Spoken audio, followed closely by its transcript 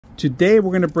Today we're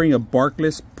going to bring a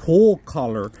barkless pull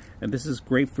collar, and this is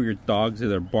great for your dogs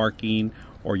that are barking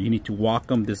or you need to walk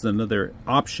them. This is another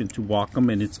option to walk them,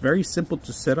 and it's very simple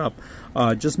to set up.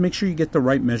 Just make sure you get the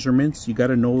right measurements. You got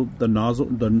to know the nozzle,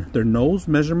 their nose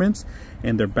measurements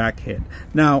and their back head.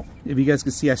 Now, if you guys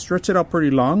can see, I stretch it out pretty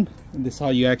long, and this is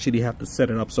how you actually have to set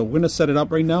it up. So we're going to set it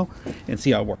up right now and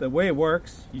see how it works. The way it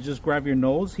works, you just grab your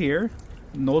nose here.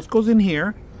 Nose goes in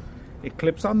here. It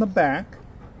clips on the back.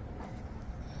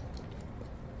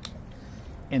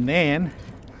 And then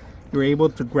you're able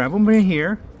to grab them in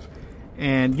here,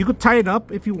 and you could tie it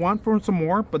up if you want for some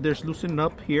more, but there's loosened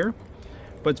up here.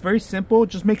 But it's very simple.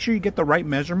 Just make sure you get the right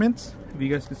measurements. If you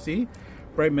guys can see,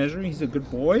 right measuring. He's a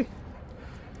good boy.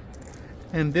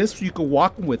 And this, you could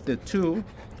walk with it too,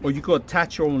 or you could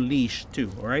attach your own leash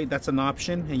too. All right, that's an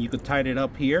option, and you could tie it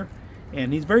up here.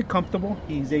 And he's very comfortable.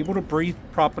 He's able to breathe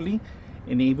properly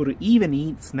and able to even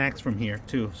eat snacks from here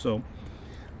too. So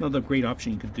another great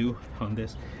option you could do on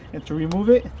this. And to remove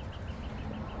it,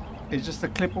 it's just a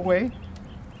clip away,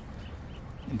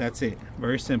 and that's it.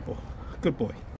 Very simple. Good boy.